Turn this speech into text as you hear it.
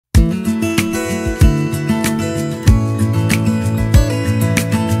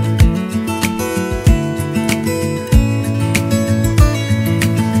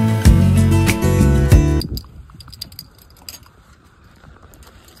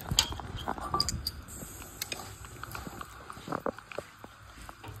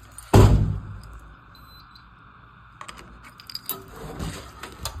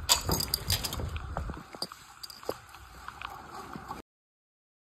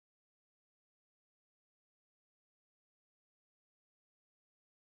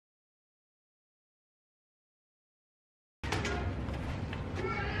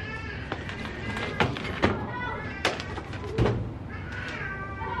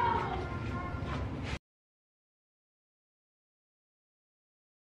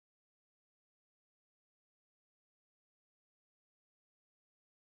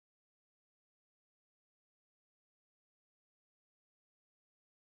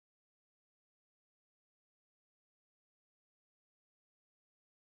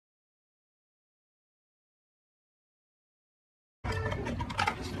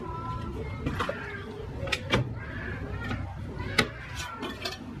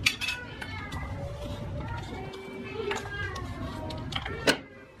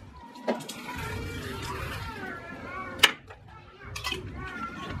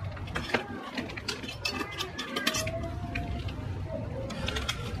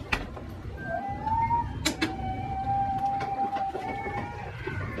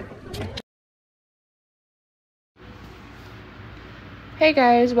Hey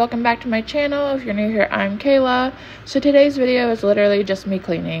guys, welcome back to my channel. If you're new here, I'm Kayla. So today's video is literally just me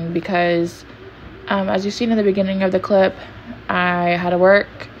cleaning because as you've seen in the beginning of the clip, I had to work.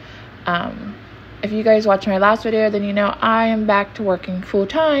 If you guys watched my last video, then you know I am back to working full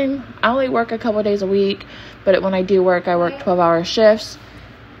time. I only work a couple days a week, but when I do work, I work 12-hour shifts.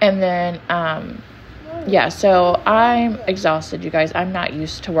 And then yeah, so I'm exhausted, you guys. I'm not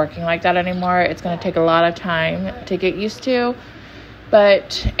used to working like that anymore. It's going to take a lot of time to get used to.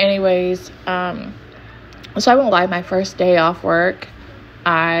 But anyways, so I won't lie, my first day off work,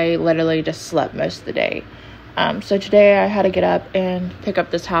 I literally just slept most of the day. So today I had to get up and pick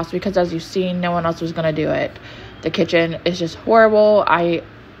up this house because, as you've seen, no one else was going to do it. The kitchen is just horrible. I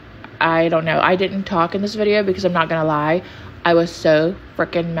don't know. I didn't talk in this video because I'm not going to lie. I was so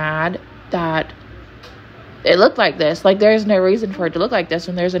freaking mad that it looked like this. Like, there's no reason for it to look like this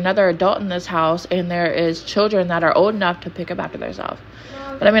when there's another adult in this house and there is children that are old enough to pick up after themselves.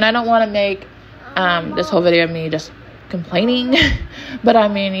 But I mean, I don't want to make this whole video of me just complaining. But I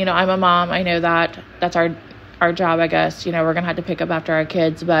mean, you know, I'm a mom. I know that that's our job, I guess. You know, we're gonna have to pick up after our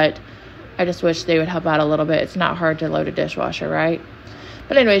kids, but I just wish they would help out a little bit. It's not hard to load a dishwasher, right?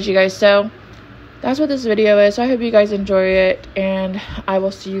 But anyways, you guys, so that's what this video is. So I hope you guys enjoy it, and I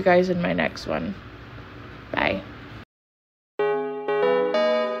will see you guys in my next one. Bye.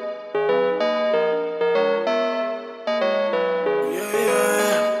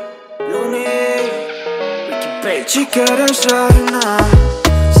 Si quieres reina,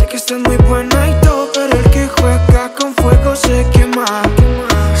 sé que estás muy buena y todo, pero el que juega con fuego se quema.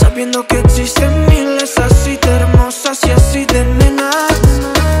 Sabiendo que existen miles así de hermosas y así de nenas.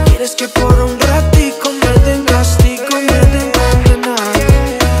 Quieres que por un ratico me den castigo, me den condena.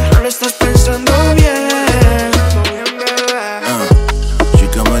 No lo estás pensando bien.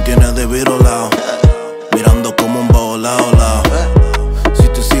 Chica me tienes de virolao, mirando como un bajo lao. Si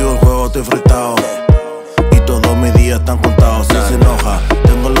te sigo el juego te he fritado y todos mis días están contados. Si se enoja,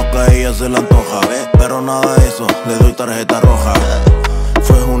 tengo lo que a ella se le antoja, pero nada de eso, le doy tarjeta roja.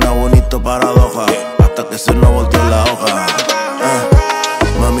 Fue una bonita paradoja, hasta que se nos volteó la hoja.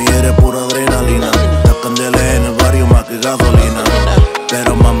 Mami, eres pura adrenalina, las candelas en el barrio más que gasolina.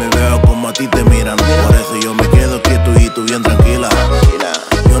 Pero mami, veo como a ti te miran, por eso yo me quedo quieto y tú bien tranquila.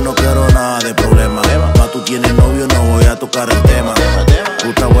 Yo no quiero nada de problema, más tú tienes novio, no voy a tocar el tema. Tú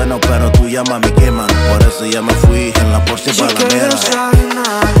estás bueno, pero tú ya mami queman, por eso ya me fui en la Porsche Panamera.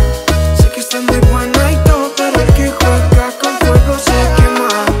 Sé que estás muy buena y todo, pero el que juega con fuego se quema.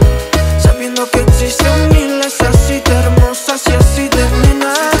 Sabiendo que existen miles así de hermosas y así de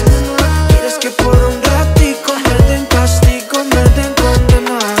nenas. Quieres que por un ratico me den castigo, me den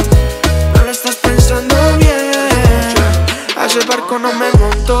condena. No lo estás pensando bien. A ese barco no me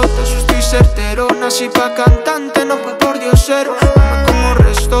monto, de eso estoy certero. Nací pa' cantante, no fue por diosero. No me como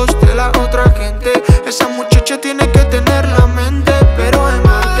restos de la otra gente. Esa muchacha tiene que tener la mente, pero en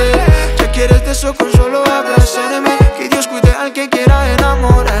Marte. Ya quieres de eso con solo abrazarme. Que Dios cuide al que quiera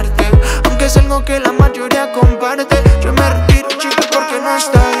enamorarte, aunque es algo que la mayoría comparte. Yo me retiro, chico, porque no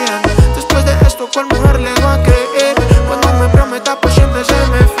está bien. Después de esto, ¿cuál mujer le va a creer? Cuando me prometa por siempre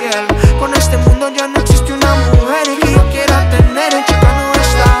serme fiel. Con este mundo ya no existe una mujer que yo quiera tener, chica, no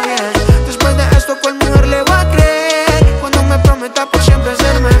está bien. Después de esto, ¿cuál mujer le va a creer? Cuando me prometa por siempre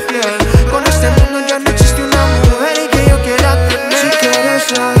serme fiel. Con este mundo ya no existe una mujer que yo quiera tener. Si quieres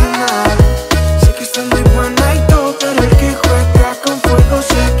reinar, sé que estás muy buena y todo, pero el que juega con fuego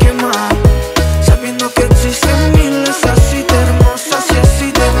se quema. Sabiendo que existen miles así de hermosas y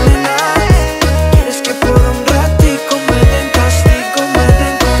así de nenas. Quieres que por un ratico me den castigo, me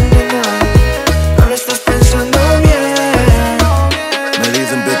den condena. No lo estás pensando bien. Me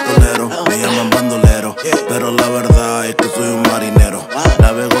dicen pistolero, me llaman bandolero, pero la verdad es que soy un marinero.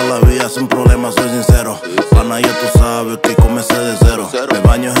 Navego la vida sin problemas, soy sincero. Pana, ya tú sabes que comencé de cero. Me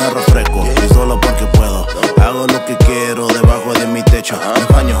baño en refresco y solo porque puedo. Hago lo que quiero debajo de mi techo. Me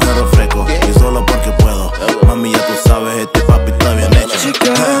baño en refresco y solo porque puedo. Mami, ya tú sabes, este papi está bien hecho. Si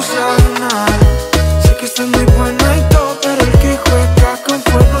quieres reinar, sé que estás muy buena y todo, pero el que juega con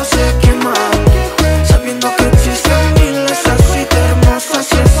fuego se quema. Sabiendo que existen miles así de hermosas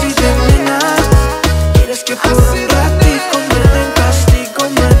y así de nenas. Quieres que por un ratico me den castigo,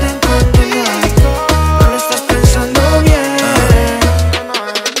 me den condena. No lo estás pensando bien.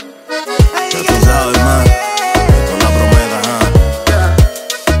 Ya tú sabes, man, esto es la promesa,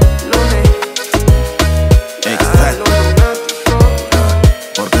 Lunes, exacto.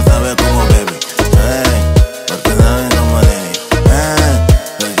 Porque sabes cómo, baby, porque sabes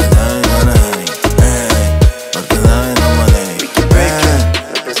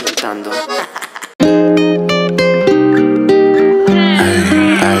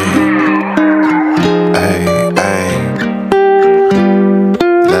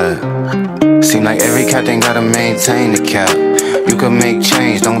like every captain gotta maintain the cap. You can make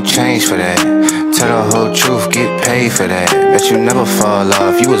change, don't change for that. Tell the whole truth, get paid for that. Bet you never fall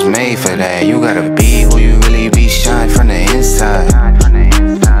off, you was made for that. You gotta be who you really be, shine from the inside.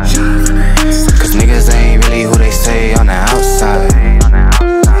 Cause niggas ain't really who they say on the outside.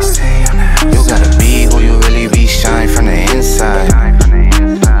 You gotta be who you really be, shine from the inside.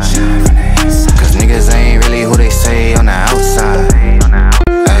 Cause niggas ain't really who they say on the outside.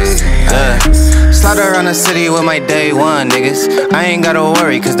 Slide around the city with my day one niggas. I ain't gotta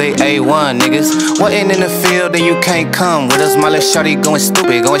worry cause they A1 niggas. Wasn't in the field then you can't come with us. My little shawty going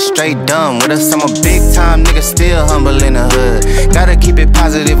stupid, going straight dumb with us. I'm a big time nigga, still humble in the hood. Gotta keep it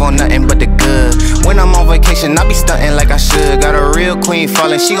positive on nothing but the good. When I'm on vacation, I be stunting like I should. Got a real queen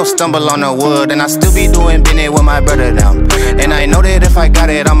falling, she gon' stumble on the wood. And I still be doing business with my brother them. And I know that if I got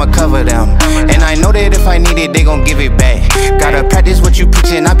it, I'ma cover them. And I know that if I need it, they gon' give it back. Gotta practice what you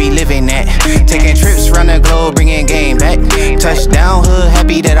preachin', I be living that. Taking trips around the globe, bringing game back. Touchdown hood,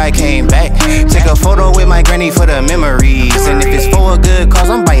 happy that I came back. Take a photo with my granny for the memories. And if it's for a good cause,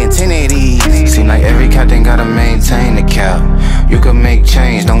 I'm buying 10 of these. Seem like every captain gotta maintain the cap. You can make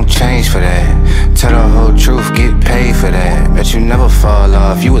change, don't change for that. Tell the whole truth, get paid for that. Bet you never fall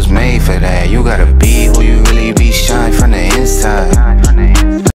off, you was made for that. You gotta be who you really be, shine from the inside.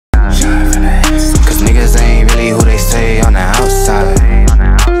 Cause niggas ain't really who they say on the outside.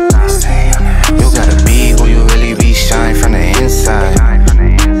 You gotta be who you really be, shine from the inside.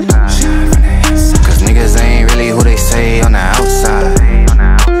 Cause niggas ain't really who they say on the outside.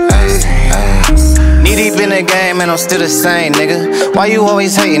 Knee deep in the game and I'm still the same, nigga. Why you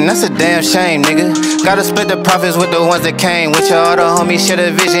always hating? That's a damn shame, nigga. Gotta split the profits with the ones that came with you. All the homies share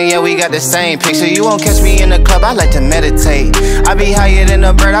the vision, yeah, we got the same picture. You won't catch me in the club, I like to meditate. I be higher than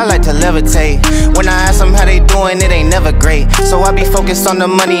a bird, I like to levitate. When I ask them how they doing, it ain't never great. So I be focused on the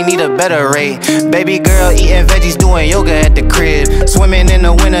money, need a better rate. Baby girl eating veggies, doing yoga at the crib. Swimming in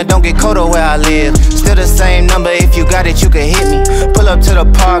the winter, don't get colder where I live. Still the same number, if you got it, you can hit me. Pull up to the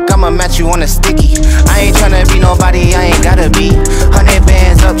park, I'ma match you on a sticky. I ain't tryna be nobody, I ain't gotta be. 100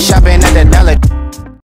 bands up,